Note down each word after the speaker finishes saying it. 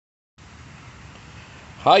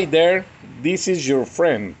Hi there, this is your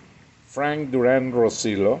friend Frank Duran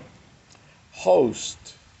Rosillo, host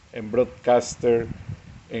and broadcaster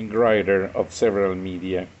and writer of several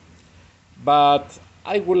media. But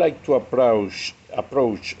I would like to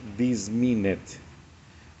approach this minute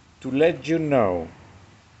to let you know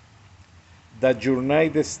that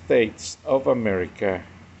United States of America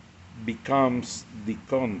becomes the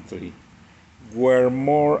country where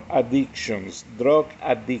more addictions, drug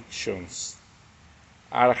addictions,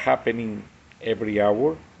 are happening every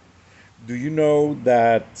hour. Do you know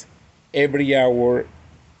that every hour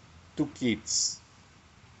two kids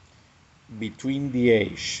between the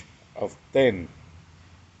age of 10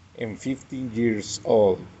 and 15 years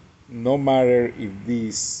old, no matter if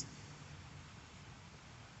this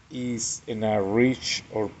is in a rich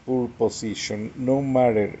or poor position, no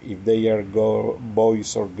matter if they are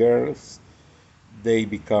boys or girls, they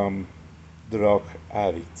become drug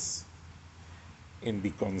addicts. And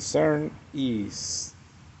the concern is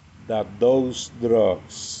that those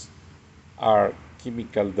drugs are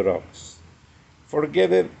chemical drugs.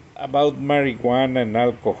 Forget it about marijuana and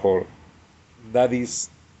alcohol. That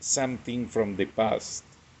is something from the past.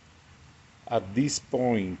 At this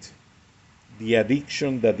point, the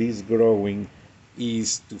addiction that is growing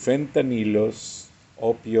is to fentanyls,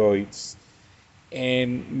 opioids,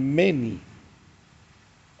 and many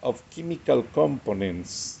of chemical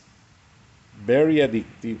components, very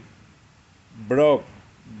addictive, brought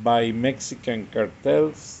by Mexican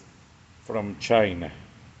cartels from China.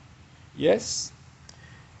 Yes,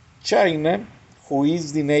 China, who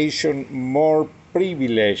is the nation more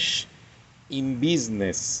privileged in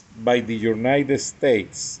business by the United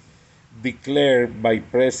States, declared by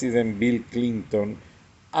President Bill Clinton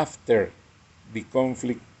after the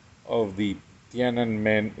conflict of the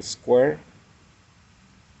Tiananmen Square.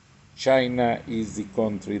 China is the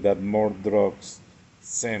country that more drugs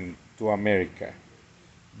send to America.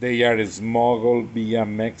 They are smuggled via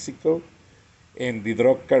Mexico, and the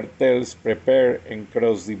drug cartels prepare and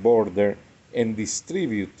cross the border and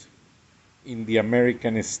distribute in the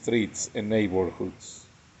American streets and neighborhoods.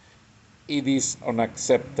 It is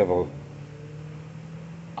unacceptable.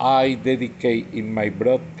 I dedicate in my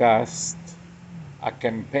broadcast a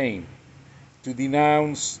campaign to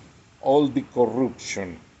denounce all the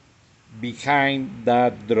corruption behind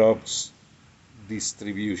that drugs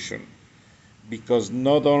distribution, because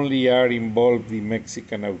not only are involved the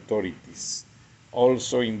Mexican authorities,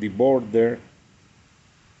 also in the border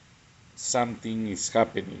something is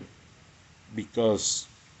happening, because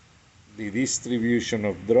the distribution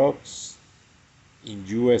of drugs in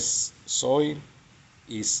US soil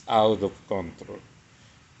is out of control.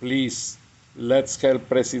 Please, let's help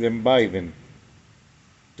President Biden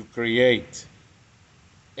to create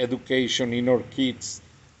education in our kids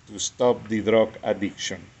to stop the drug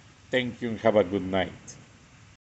addiction. Thank you and have a good night.